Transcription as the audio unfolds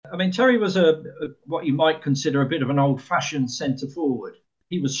I mean, Terry was what you might consider a bit of an old-fashioned centre forward.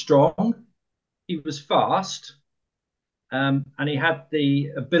 He was strong, he was fast, and he had the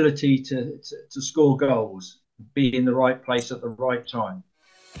ability to score goals, be in the right place at the right time.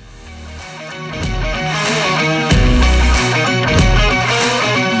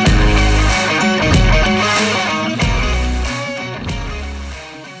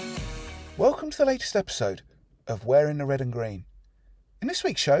 Welcome to the latest episode of Wearing the Red and Green. In this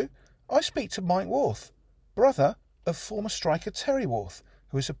week's show, I speak to Mike Warth, brother of former striker Terry Warth,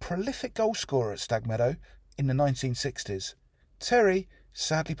 who was a prolific goalscorer at Stag Meadow in the 1960s. Terry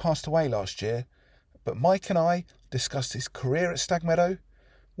sadly passed away last year, but Mike and I discussed his career at Stag Meadow,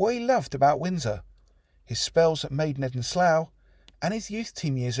 what he loved about Windsor, his spells at Maidenhead and Slough, and his youth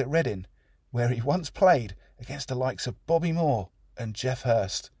team years at Reading, where he once played against the likes of Bobby Moore and Geoff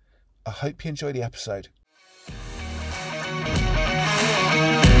Hurst. I hope you enjoy the episode.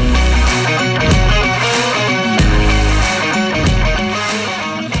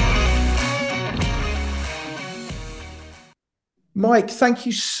 Mike, thank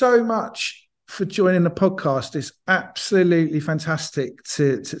you so much for joining the podcast. It's absolutely fantastic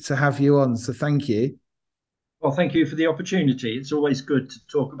to have you on, so thank you. Well, thank you for the opportunity. It's always good to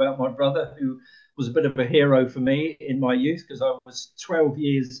talk about my brother, who was a bit of a hero for me in my youth because I was 12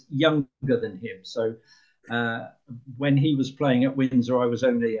 years younger than him. So when he was playing at Windsor, I was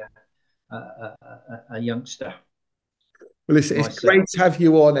only a youngster. Well, listen, it's great to have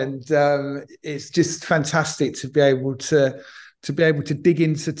you on, and it's just fantastic to be able to dig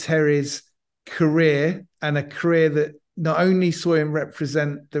into Terry's career, and a career that not only saw him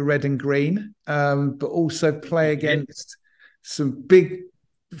represent the red and green, but also play against some big,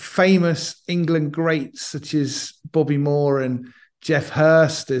 famous England greats such as Bobby Moore and Geoff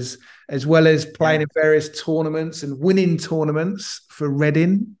Hurst, as well as playing in various tournaments and winning tournaments for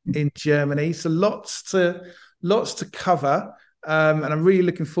Reading in Germany. So lots to cover, and I'm really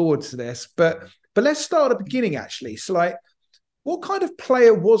looking forward to this. But let's start at the beginning, actually. So, like, what kind of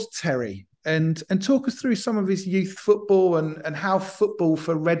player was Terry? And talk us through some of his youth football and how football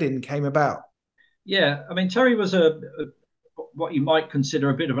for Reading came about. Yeah, I mean, Terry was what you might consider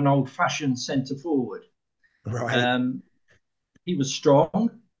a bit of an old-fashioned centre forward. Right. He was strong,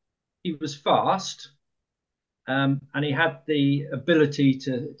 he was fast, and he had the ability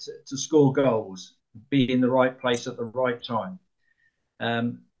to score goals, be in the right place at the right time,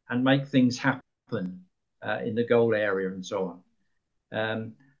 and make things happen in the goal area and so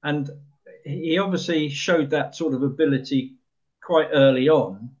on. And he obviously showed that sort of ability quite early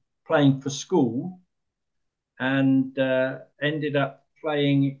on, playing for school, and ended up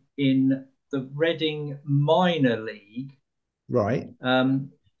playing in the Reading minor league. Right.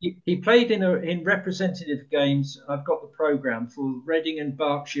 He played in representative games. I've got the programme for Reading and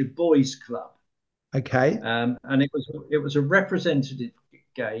Berkshire Boys Club. Okay. And it was a representative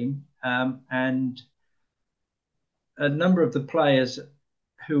game, and a number of the players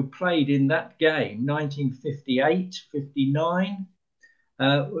who played in that game, 1958, 59,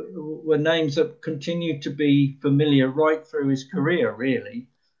 were names that continued to be familiar right through his career, really.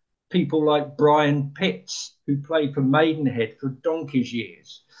 People like Brian Pitts, who played for Maidenhead for donkey's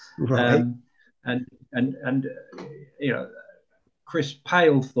years. Right. And you know, Chris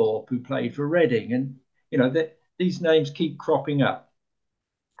Palethorpe, who played for Reading. And, you know, these names keep cropping up.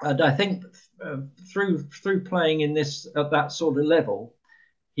 And I think through playing in this at that sort of level,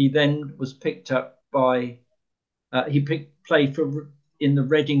 he then was picked up by played for in the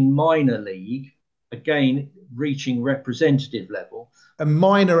Reading minor league, again reaching representative level. A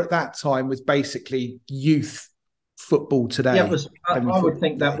minor at that time was basically youth football today. Yeah, I would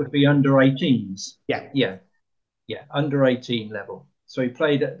think that would be under 18s. Yeah, under 18 level. So he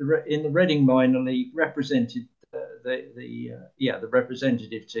played in the Reading minor league, represented the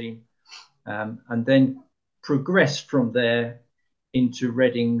representative team, and then progressed from there into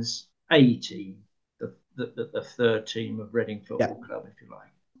Reading's A team, the third team of Reading Football Club, if you like.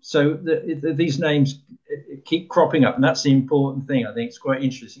 So these names keep cropping up, and that's the important thing. I think it's quite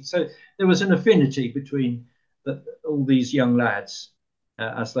interesting. So there was an affinity between all these young lads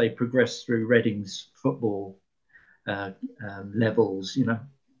as they progressed through Reading's football levels, you know.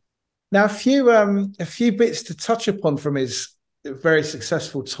 Now, a few bits to touch upon from his very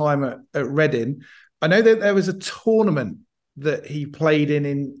successful time at Reading. I know that there was a tournament that he played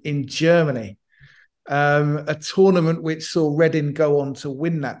in Germany, a tournament which saw Reading go on to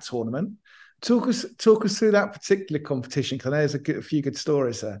win that tournament. Talk us through that particular competition, because there's a few good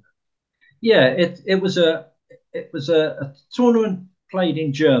stories there. Yeah, it was a tournament played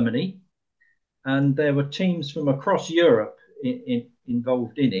in Germany, and there were teams from across Europe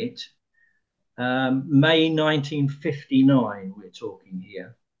involved in it. May 1959, we're talking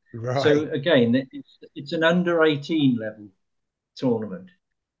here. Right. So again, it's an under 18 level tournament.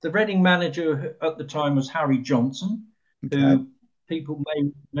 The Reading manager at the time was Harry Johnson, who people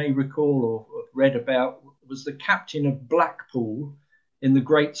may recall or read about, was the captain of Blackpool in the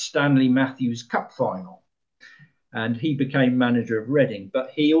Great Stanley Matthews Cup final. And he became manager of Reading,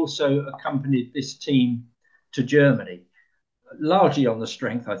 but he also accompanied this team to Germany, largely on the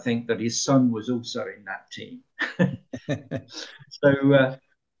strength, I think, that his son was also in that team.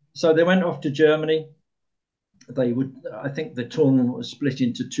 So they went off to Germany. I think the tournament was split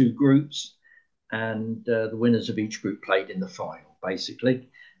into two groups, and the winners of each group played in the final, basically.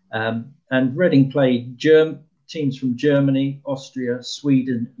 And Reading played teams from Germany, Austria,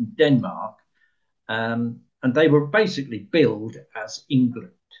 Sweden, and Denmark. And they were basically billed as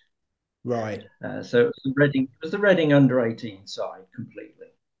England. Right. So it was the Reading under 18 side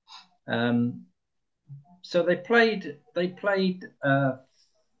completely. So they played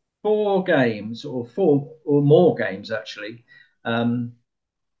 4 games, or 4 or more games actually, in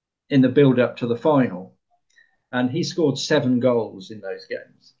the build up to the final, and he scored 7 goals in those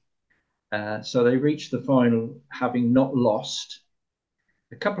games. So they reached the final having not lost.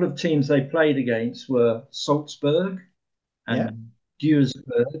 A couple of teams they played against were Salzburg and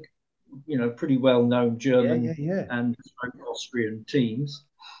Duisburg, pretty well-known German and Austrian teams.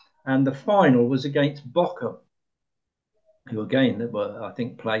 And the final was against Bochum, who again, I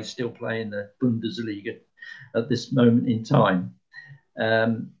think, still play in the Bundesliga at this moment in time.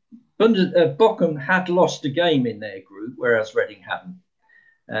 Bochum had lost a game in their group, whereas Reading hadn't.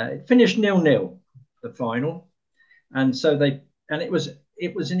 It finished 0-0, the final, and so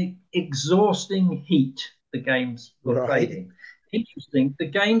it was an exhausting heat the games were played in. Interesting, the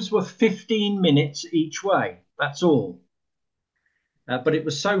games were 15 minutes each way. That's all. But it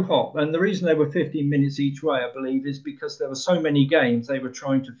was so hot, and the reason they were 15 minutes each way, I believe, is because there were so many games they were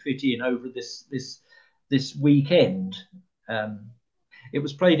trying to fit in over this weekend. It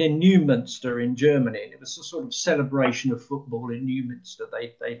was played in Neumünster in Germany, and it was a sort of celebration of football in Neumünster.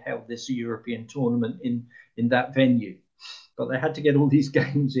 They held this European tournament in that venue, but they had to get all these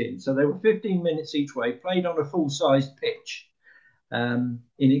games in. So they were 15 minutes each way, played on a full-sized pitch in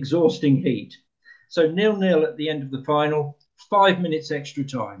exhausting heat. So 0-0 at the end of the final, 5 minutes extra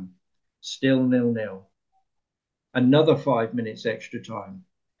time, still 0-0. Another 5 minutes extra time,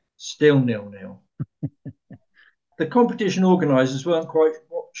 still 0-0. The competition organisers weren't quite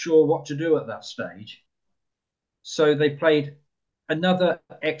sure what to do at that stage. So they played another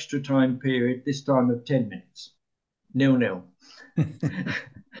extra time period, this time of 10 minutes, 0-0.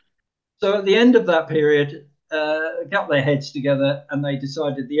 So at the end of that period, got their heads together, and they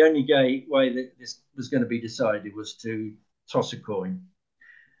decided the only way that this was going to be decided was to toss a coin.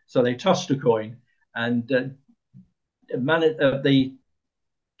 So they tossed a coin, and the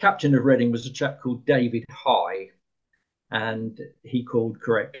captain of Reading was a chap called David High, and he called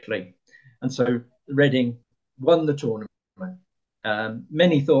correctly. And so Reading won the tournament.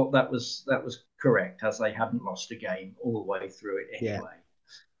 Many thought that was correct, as they hadn't lost a game all the way through it anyway.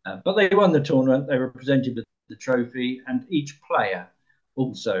 But they won the tournament. They were presented with the trophy, and each player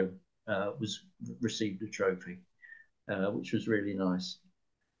also received a trophy, which was really nice.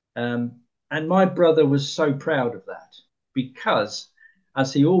 And my brother was so proud of that because,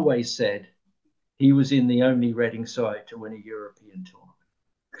 as he always said, he was in the only Reading side to win a European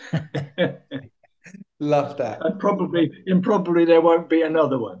tournament. Love that. And probably there won't be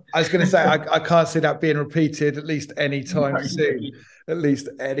another one. I was going to say, I can't see that being repeated at least any time soon. At least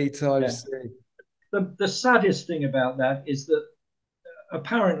any time soon. The saddest thing about that is that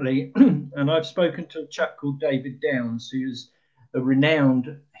apparently, and I've spoken to a chap called David Downs, who's a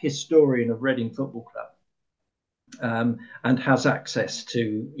renowned historian of Reading Football Club. And has access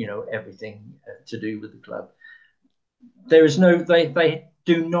to everything to do with the club. They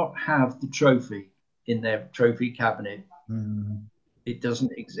do not have the trophy in their trophy cabinet. It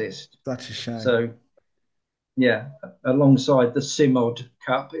doesn't exist. That's a shame. So alongside the Simod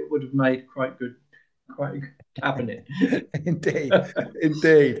Cup, it would have made quite a good cabinet. Indeed.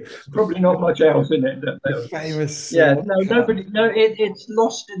 Probably not much else in it. The famous. It's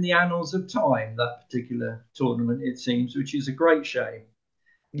lost in the annals of time, that particular tournament, it seems, which is a great shame.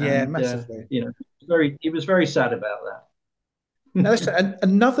 Yeah, and, massively. He was very sad about that. Now, listen,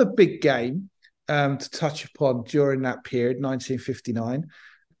 another big game to touch upon during that period, 1959,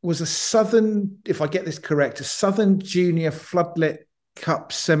 was a Southern, if I get this correct, a Southern Junior Floodlit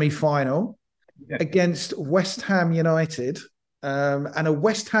Cup semi-final. Against West Ham United, and a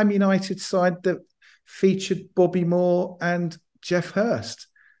West Ham United side that featured Bobby Moore and Geoff Hurst.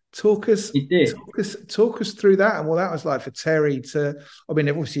 Talk us through that and what that was like for Terry to. I mean,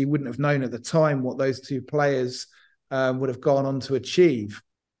 obviously, you wouldn't have known at the time what those two players would have gone on to achieve.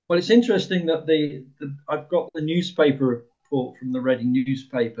 Well, it's interesting that I've got the newspaper report from the Reading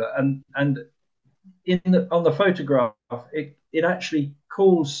newspaper, and on the photograph, it actually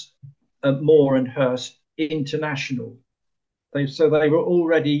calls Moore and Hurst international. So they were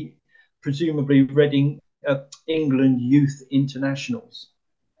already presumably Reading England youth internationals.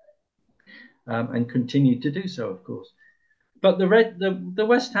 And continued to do so, of course. But the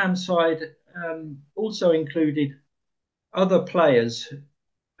West Ham side also included other players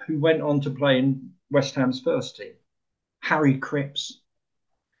who went on to play in West Ham's first team. Harry Cripps.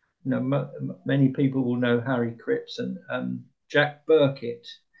 Many people will know Harry Cripps and Jack Burkitt,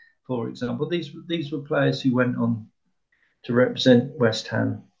 for example. These were players who went on to represent West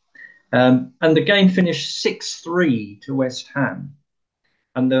Ham. And the game finished 6-3 to West Ham.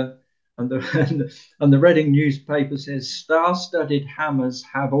 And the Reading newspaper says, "Star-studded Hammers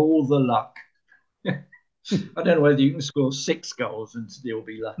have all the luck." I don't know whether you can score 6 goals and still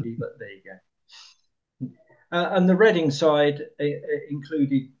be lucky, but there you go. And the Reading side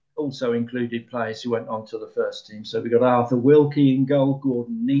also included players who went on to the first team. So we got Arthur Wilkie in goal,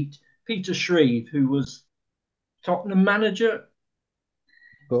 Gordon Neate, Peter Shreve, who was Tottenham manager,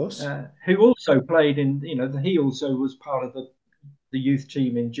 of course, who also played in. He also was part of the youth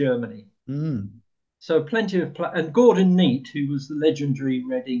team in Germany. So plenty of and Gordon Neate, who was the legendary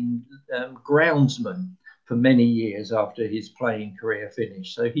Reading groundsman for many years after his playing career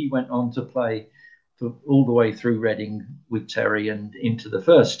finished. So he went on to play for all the way through Reading with Terry and into the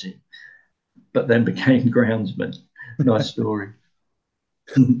first team, but then became groundsman. Nice story.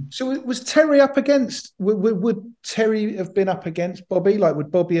 So was Terry up against? Would Terry have been up against Bobby? Like,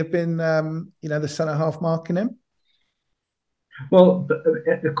 would Bobby have been, the centre half marking him? Well,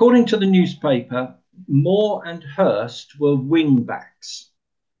 according to the newspaper, Moore and Hurst were wing backs.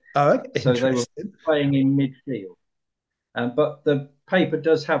 Oh, okay. So they were playing in midfield. But the paper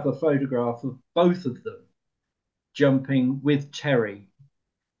does have a photograph of both of them jumping with Terry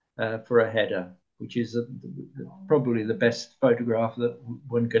for a header, which is probably the best photograph that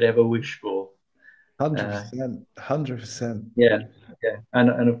one could ever wish for. 100%. 100%. Yeah.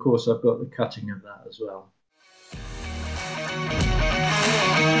 And of course, I've got the cutting of that as well.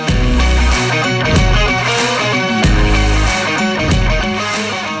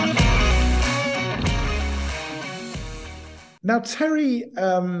 Now, Terry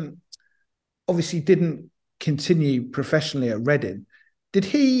obviously didn't continue professionally at Reading. Did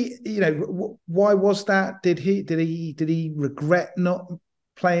he? Why was that? Did he regret not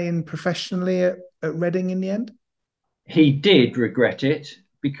playing professionally at Reading in the end? He did regret it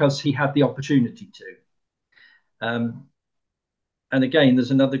because he had the opportunity to. And again,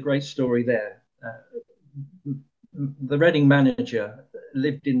 there's another great story there. The Reading manager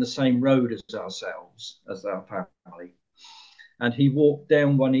lived in the same road as ourselves, as our family. And he walked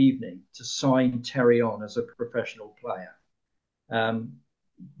down one evening to sign Terry on as a professional player.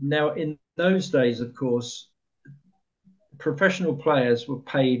 Now, in those days, of course, professional players were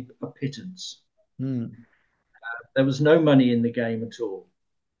paid a pittance. There was no money in the game at all.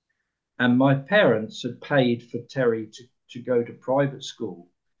 And my parents had paid for Terry to go to private school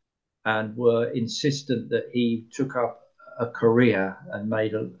and were insistent that he took up a career and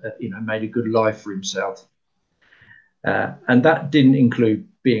made a good life for himself. And that didn't include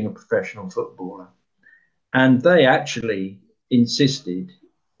being a professional footballer. And they actually insisted,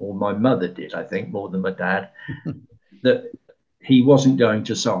 or my mother did, I think, more than my dad, that he wasn't going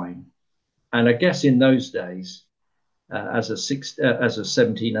to sign. And I guess in those days, as a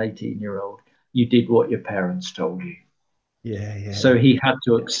 17, 18-year-old, you did what your parents told you. Yeah. So he had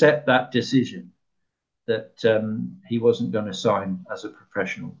to accept that decision that he wasn't going to sign as a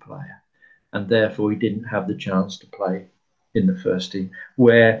professional player. And therefore, he didn't have the chance to play in the first team,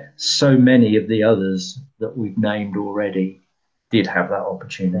 where so many of the others that we've named already did have that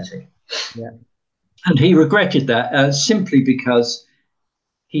opportunity. Yeah. And he regretted that simply because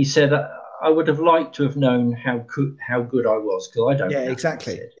he said, I would have liked to have known how good I was, because I don't know. Yeah,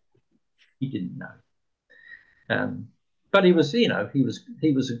 exactly. He didn't know. But he was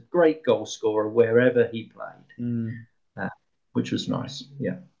a great goal scorer wherever he played, which was nice.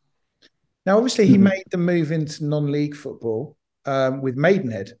 Yeah. Now, obviously, he made the move into non-league football with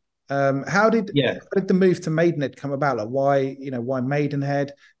Maidenhead. How did the move to Maidenhead come about? Like, why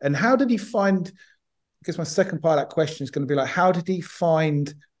Maidenhead? And how did he find? Because my second part of that question is going to be like, how did he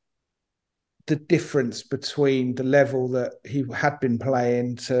find the difference between the level that he had been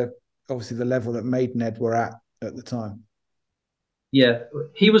playing to obviously the level that Maidenhead were at the time. Yeah,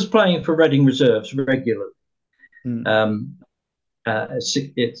 he was playing for Reading Reserves regularly. It's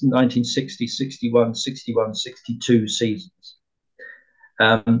 1960, 61, 61, 62 seasons.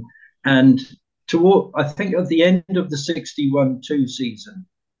 And I think at the end of the 61-2 season,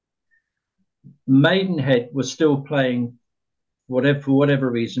 Maidenhead was still playing, for whatever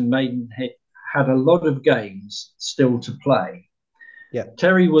reason, Maidenhead had a lot of games still to play. Yeah.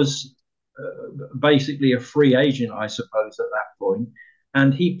 Terry was basically a free agent, I suppose, at that point.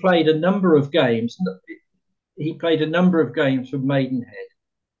 And he played a number of games. He played a number of games for Maidenhead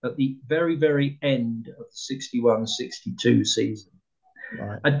at the very, very end of the 61-62 season.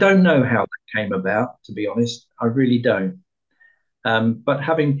 Right. I don't know how that came about, to be honest. I really don't. But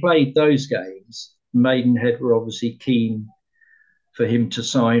having played those games, Maidenhead were obviously keen for him to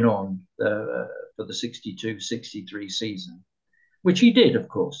sign on for the 62-63 season, which he did, of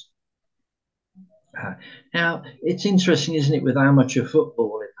course. Now, it's interesting, isn't it, with amateur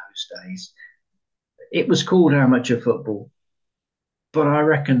football in those days? It was called amateur football, but I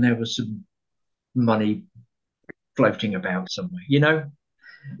reckon there was some money floating about somewhere, you know?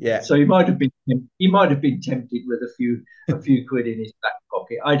 Yeah. So he might have been tempted with a few quid in his back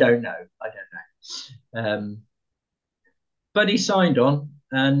pocket. I don't know. But he signed on,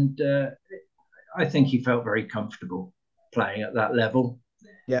 and I think he felt very comfortable playing at that level.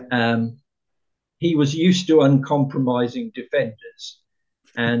 Yeah. He was used to uncompromising defenders,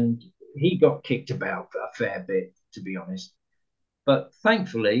 and he got kicked about a fair bit, to be honest. But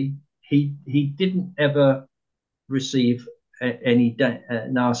thankfully, he didn't ever receive any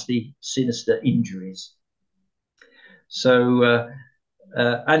nasty, sinister injuries. So,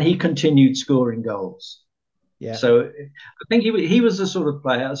 and he continued scoring goals. Yeah. So I think he was the sort of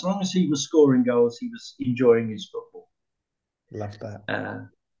player, as long as he was scoring goals, he was enjoying his football. Love that.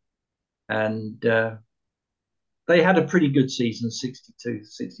 And they had a pretty good season,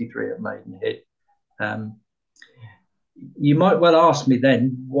 62-63 at Maidenhead. You might well ask me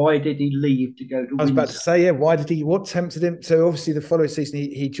then, why did he leave to go to Windsor? I was about to say, yeah, why did he? What tempted him? So obviously the following season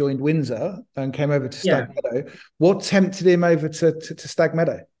he joined Windsor and came over to Stag Meadow. What tempted him over to Stag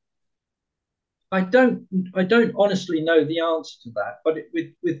Meadow? I don't honestly know the answer to that, but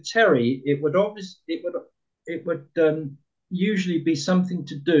with Terry, it would usually be something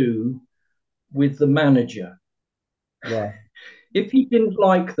to do with the manager. Right. If he didn't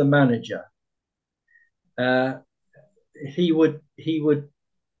like the manager, he would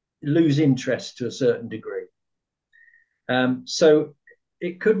lose interest to a certain degree. So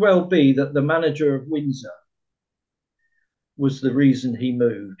it could well be that the manager of Windsor was the reason he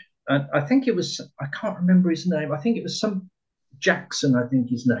moved. And I think it was, I can't remember his name. I think it was some Jackson, I think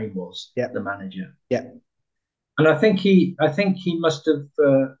his name was, the manager. Yeah. And I think he must have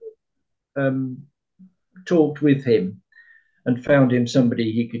talked with him and found him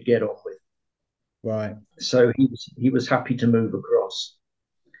somebody he could get on with. Right. So he was happy to move across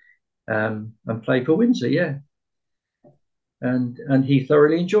and play for Windsor, yeah. And he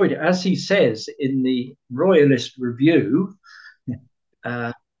thoroughly enjoyed it. As he says in the Royalist Review,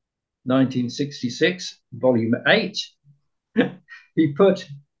 1966, volume 8, he put,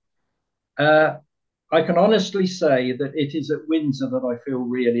 I can honestly say that it is at Windsor that I feel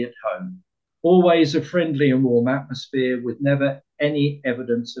really at home. Always a friendly and warm atmosphere with never any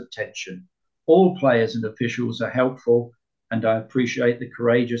evidence of tension. All players and officials are helpful, and I appreciate the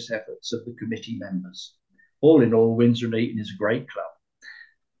courageous efforts of the committee members. All in all, Windsor and Eton is a great club.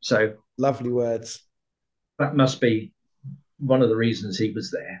 So lovely words. That must be one of the reasons he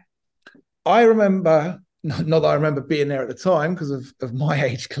was there. I remember, not that I remember being there at the time because of my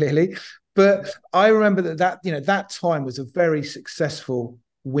age, clearly, but I remember that time was a very successful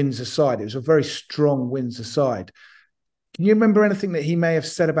Windsor side. It was a very strong Windsor side. Can you remember anything that he may have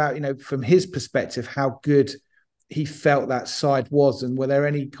said about, from his perspective, how good he felt that side was? And were there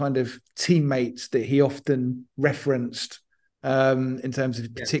any kind of teammates that he often referenced in terms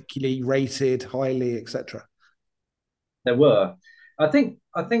of particularly rated highly, etc.? There were. I think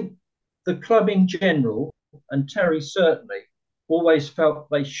the club in general, and Terry certainly, always felt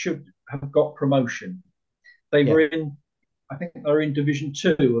they should have got promotion. They were I think they were in Division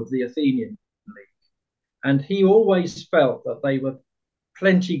 2 of the Athenian League. And he always felt that they were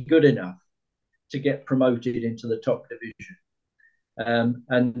plenty good enough to get promoted into the top division.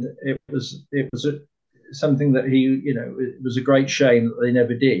 And it was something that it was a great shame that they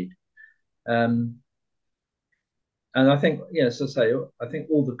never did. And I think, as I say, I think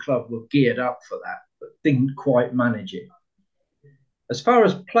all the club were geared up for that, but didn't quite manage it. As far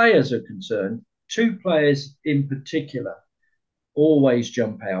as players are concerned, two players in particular always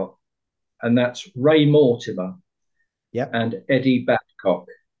jump out. and that's Ray Mortimer Yep. and Eddie Babcock.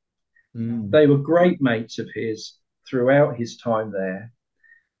 Mm. They were great mates of his throughout his time there.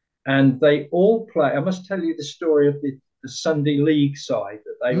 And they all play. I must tell you the story of the Sunday League side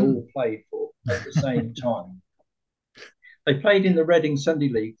that they all played for at the same time. They played in the Reading Sunday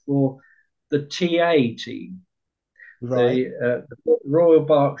League for the TA team, Right. the Royal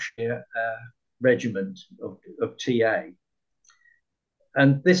Berkshire Regiment of TA.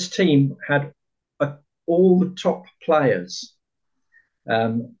 And this team had all the top players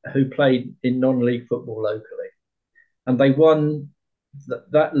who played in non-league football locally. And they won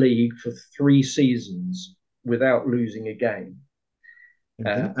that league for 3 seasons without losing a game.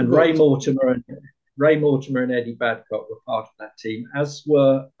 And Ray Mortimer and Eddie Babcock were part of that team, as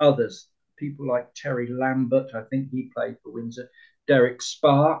were others. People like Terry Lambert, I think he played for Windsor. Derek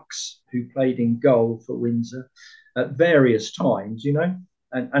Sparks, who played in goal for Windsor at various times,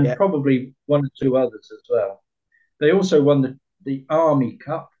 and probably 1 or 2 others as well. They also won the Army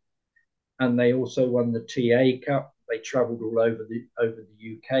Cup, and they also won the TA Cup. They travelled all over the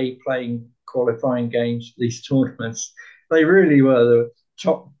UK playing qualifying games for these tournaments. They really were the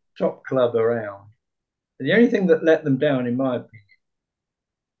top club around. And the only thing that let them down, in my opinion,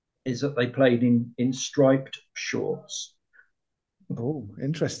 is that they played in striped shorts. Oh,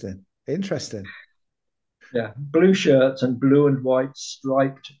 interesting. Yeah, blue shirts and blue and white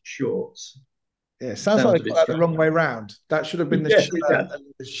striped shorts. Yeah, sounds like they got that the wrong way round. That should have been the shirt, and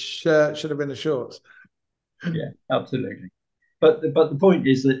the shirt should have been the shorts. Yeah, absolutely. But the point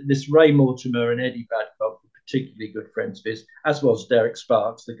is that this Ray Mortimer and Eddie Babcock were particularly good friends of his, as was Derek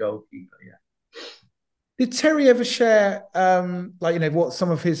Sparks, the goalkeeper. Yeah. Did Terry ever share, what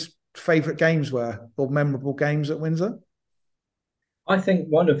some of his favourite games were, or memorable games at Windsor? I think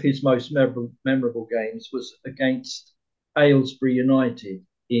one of his most memorable games was against Aylesbury United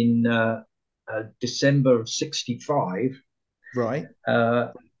in December of '65, right?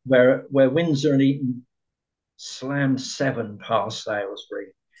 Where Windsor and Eton slammed 7 past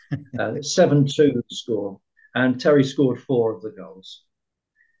Aylesbury, 7-2 the score, and Terry scored 4 of the goals.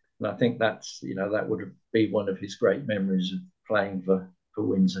 And I think that would be one of his great memories of playing for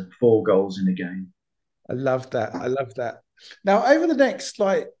Windsor. 4 goals in a game. I love that. Now, over the next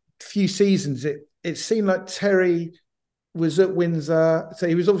few seasons, it seemed like Terry was at Windsor. So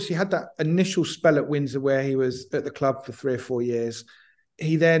he was obviously had that initial spell at Windsor where he was at the club for 3 or 4 years.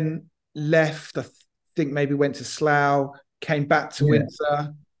 He then left, I think maybe went to Slough, came back to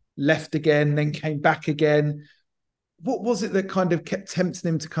Windsor, left again, then came back again. What was it that kind of kept tempting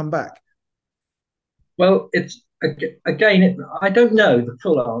him to come back? Well, it's again, I don't know the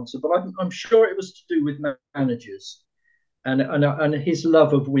full answer, but I'm sure it was to do with managers and his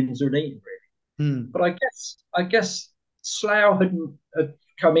love of Windsor and Eton, really. But I guess Slough had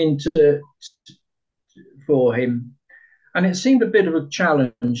come into for him, and it seemed a bit of a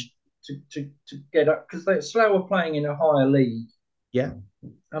challenge to get up, because Slough were playing in a higher league. Yeah,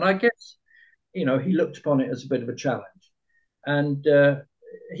 and I guess he looked upon it as a bit of a challenge, and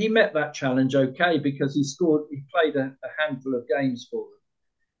he met that challenge okay, because he played a handful of games for them.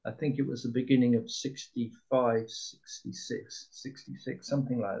 I think it was the beginning of 65, 66,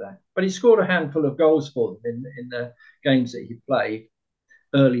 something like that. But he scored a handful of goals for them in the games that he played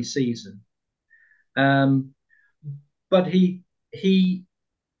early season. But he,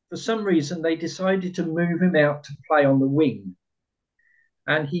 for some reason, they decided to move him out to play on the wing.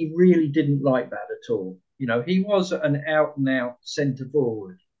 And he really didn't like that at all. He was an out-and-out centre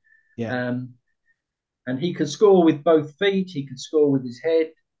forward. Yeah. And he could score with both feet. He could score with his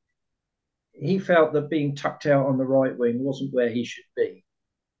head. He felt that being tucked out on the right wing wasn't where he should be.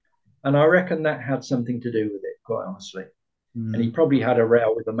 And I reckon that had something to do with it, quite honestly. And he probably had a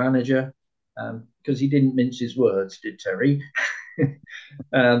row with the manager, because he didn't mince his words, did Terry?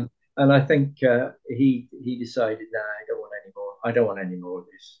 And I think he decided, nah, I don't want any more of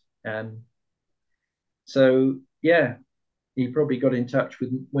this. So, yeah, he probably got in touch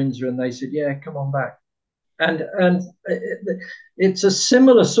with Windsor and they said, yeah, come on back. And it's a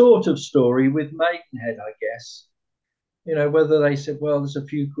similar sort of story with Maidenhead, I guess. Whether they said, well, there's a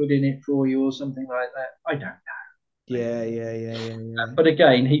few quid in it for you or something like that, I don't know. Yeah. But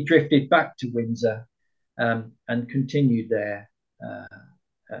again, he drifted back to Windsor and continued there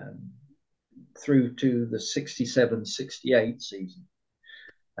through to the 67-68 season.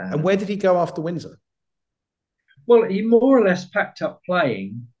 And where did he go after Windsor? Well, he more or less packed up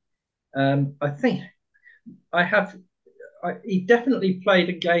playing. I think he definitely played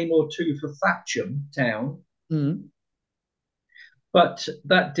a game or 2 for Thatcham Town, but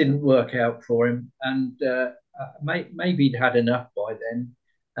that didn't work out for him, and maybe he'd had enough by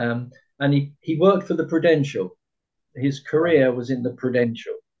then. and he worked for the Prudential. His career was in the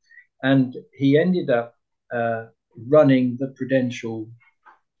Prudential, and he ended up running the Prudential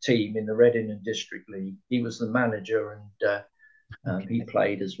team in the Reading and District League. He was the manager, and he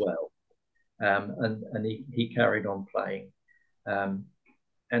played as well, and he carried on playing, and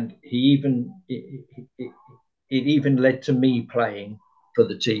it even led to me playing for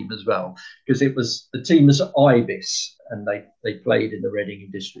the team as well, because it was the team was Ibis, and they played in the Reading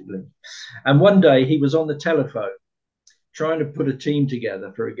and District League. And one day he was on the telephone trying to put a team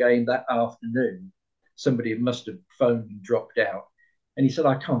together for a game that afternoon. Somebody must have phoned and dropped out. And he said,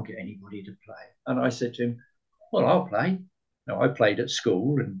 I can't get anybody to play. And I said to him, well, I'll play. Now, I played at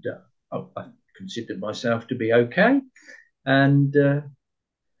school, and I considered myself to be okay. And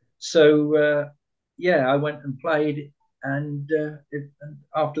so I went and played, and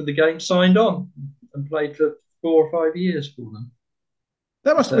after the game, signed on and played for 4 or 5 years for them.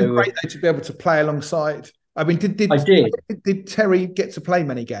 That must have been great though, to be able to play alongside. I mean, did Terry get to play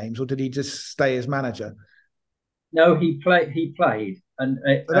many games, or did he just stay as manager? No, he played, and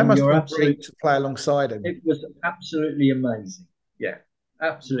that must have been great to play alongside him. It was absolutely amazing. Yeah,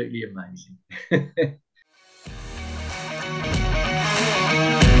 absolutely amazing.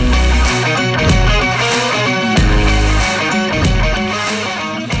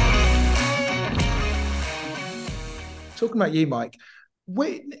 Talking about you, Mike,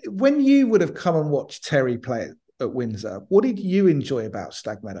 when you would have come and watched Terry play at Windsor, what did you enjoy about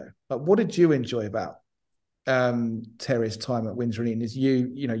Stag Meadow? Like, what did you enjoy about Terry's time at Windsor, and as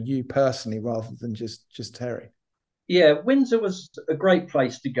you personally, rather than just Terry? Yeah, Windsor was a great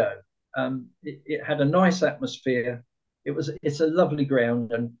place to go. It had a nice atmosphere. It's a lovely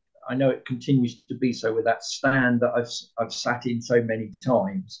ground, and I know it continues to be so with that stand that I've sat in so many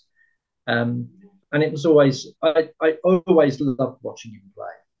times. And it was always I always loved watching him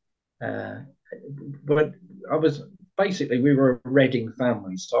play. But we were a Reading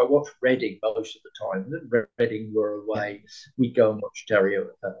family, so I watched Reading most of the time. When Reading were away, we'd go and watch Terry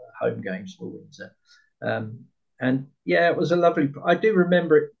at home games for Windsor. And yeah, it was a lovely. I do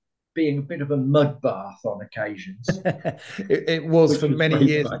remember it being a bit of a mud bath on occasions. it was for many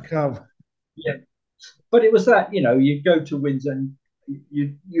years to come. Yeah, but it was that, you'd go to Windsor and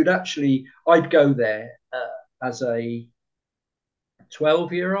I'd go there as a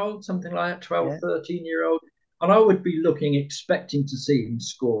 12-year-old, something like that, 12, 13-year-old. And I would be expecting to see him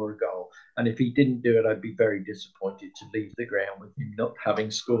score a goal. And if he didn't do it, I'd be very disappointed to leave the ground with him not having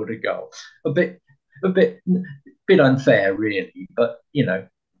scored a goal. A bit unfair, really. But,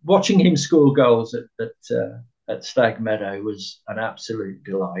 watching him score goals at Stag Meadow was an absolute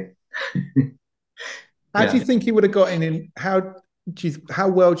delight. How do you think he would have got in? How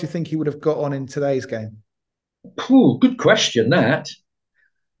well do you think he would have got on in today's game? Good question, that.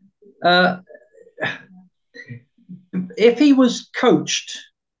 If he was coached,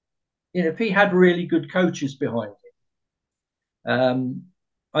 if he had really good coaches behind him,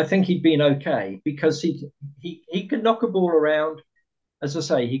 I think he'd been okay, because he can knock a ball around. As I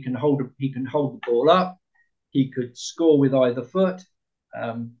say, he can hold the ball up. He could score with either foot.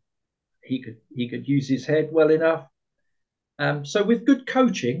 He could use his head well enough. So with good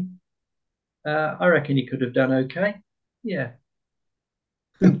coaching, I reckon he could have done okay. Yeah.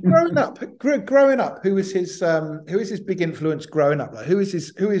 growing up, who was his big influence growing up? Like, who is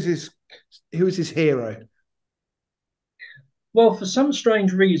his hero? Well, for some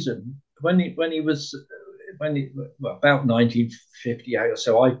strange reason, when he was about 1958 or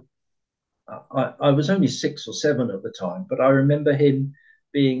so, I was only 6 or 7 at the time, but I remember him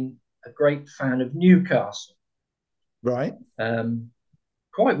being a great fan of Newcastle. Right.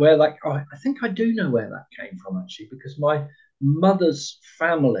 Quite where I think I do know where that came from, actually, because my mother's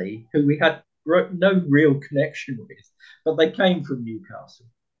family, who we had no real connection with, but they came from Newcastle.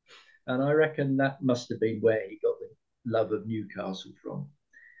 And I reckon that must have been where he got the love of Newcastle from.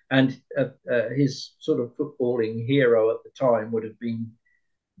 And his sort of footballing hero at the time would have been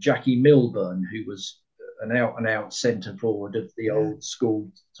Jackie Milburn, who was an out-and-out centre forward of the old school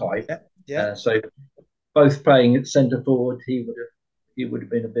type. Yeah. So both playing at centre forward, he would have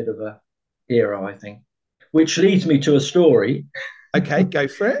been a bit of a hero, I think. Which leads me to a story. Okay, go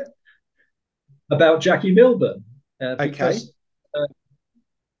for it. About Jackie Milburn. Because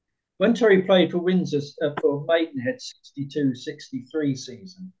when Terry played for Windsor for Maidenhead 62-63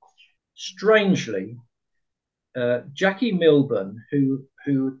 season, strangely, Jackie Milburn, who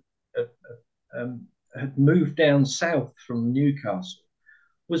had moved down south from Newcastle,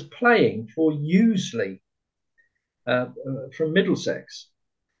 was playing for Useley from Middlesex.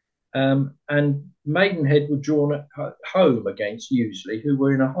 And Maidenhead were drawn at home against Useley, who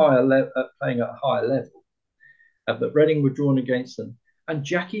were in a higher playing at a higher level. But Reading were drawn against them, and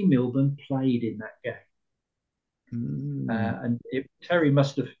Jackie Milburn played in that game. And Terry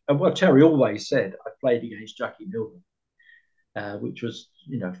must have. Well, Terry always said, "I played against Jackie Milburn," which was,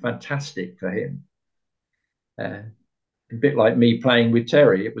 fantastic for him. A bit like me playing with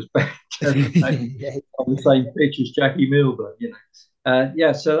Terry. It was Terry playing on the same pitch as Jackie Milburn.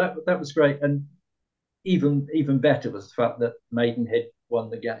 So that was great, and even better was the fact that Maidenhead won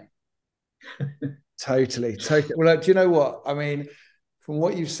the game. Totally. Well, do you know what? I mean, from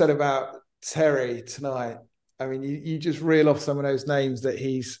what you've said about Terry tonight, I mean, you just reel off some of those names that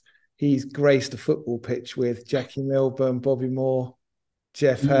he's graced a football pitch with: Jackie Milburn, Bobby Moore,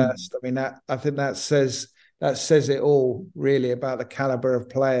 Geoff Hurst. I mean, I think that says it all really about the caliber of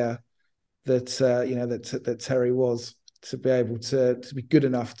player that that Terry was, to be able to be good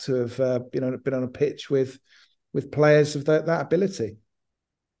enough to have been on a pitch with players of that ability.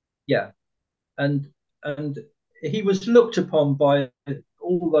 Yeah, and he was looked upon by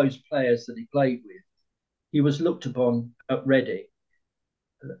all those players that he played with. He was looked upon at Reading.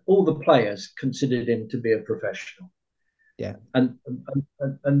 All the players considered him to be a professional. Yeah, and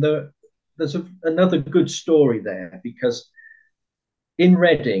there's another good story there, because in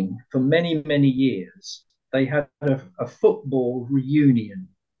Reading for many, many years they had a football reunion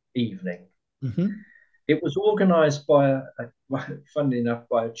evening. It was organised by funnily enough,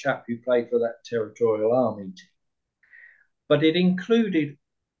 by a chap who played for that Territorial Army team, but it included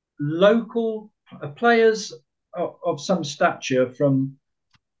local players of some stature from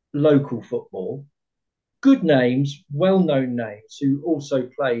local football, good names, well-known names, who also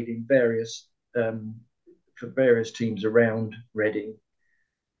played in various for various teams around Reading,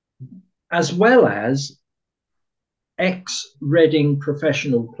 as well as ex-Reading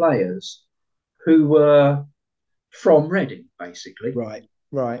professional players who were from Reading, basically.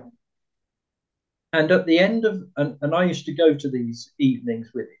 Right. And at the end of, and I used to go to these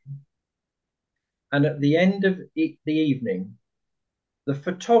evenings with him, and at the end of the evening, the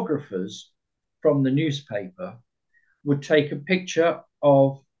photographers from the newspaper would take a picture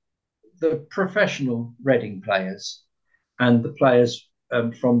of the professional Reading players and the players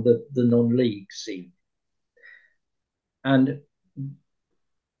from the non-league scene. And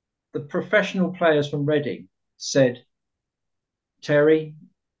the professional players from Reading said, "Terry,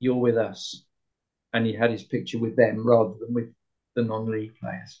 you're with us." And he had his picture with them rather than with the non-league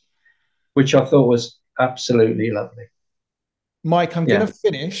players, which I thought was absolutely lovely. Mike, I'm going to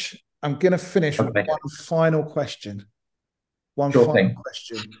finish with one final question.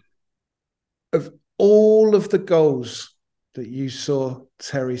 Question. Of all of the goals that you saw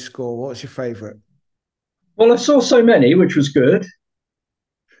Terry score, what's your favourite? Well, I saw so many, which was good.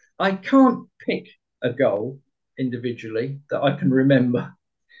 I can't pick a goal individually that I can remember,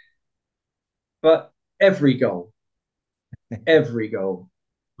 but every goal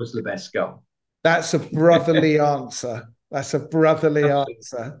was the best goal. That's a brotherly answer. That's a brotherly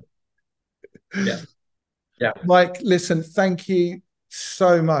answer. Yeah. Mike, listen, thank you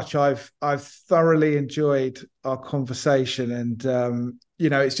so much. I've thoroughly enjoyed our conversation, and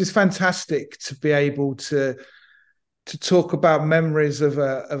it's just fantastic to be able to talk about memories of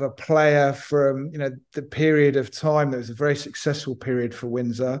a player from the period of time that was a very successful period for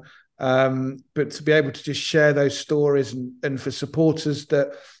Windsor. But to be able to just share those stories, and for supporters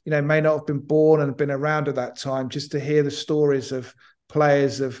that may not have been born and been around at that time, just to hear the stories of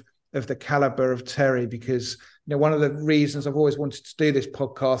players of the caliber of Terry, because one of the reasons I've always wanted to do this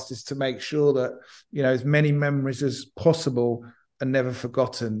podcast is to make sure that as many memories as possible are never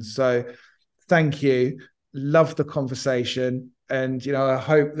forgotten. So thank you. Love the conversation, and I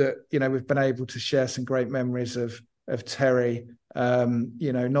hope that we've been able to share some great memories of Terry,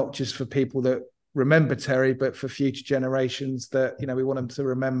 not just for people that remember Terry, but for future generations that we want them to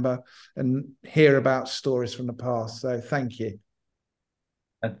remember and hear about stories from the past. So thank you.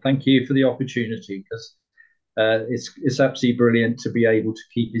 And thank you for the opportunity, because it's absolutely brilliant to be able to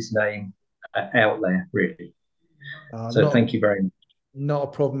keep his name out there, really. So thank you very much. Not a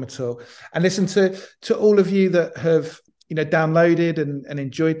problem at all. And listen, to all of you that have downloaded and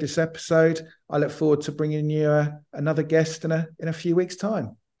enjoyed this episode, I look forward to bringing you another guest in a few weeks'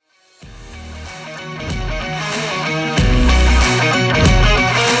 time.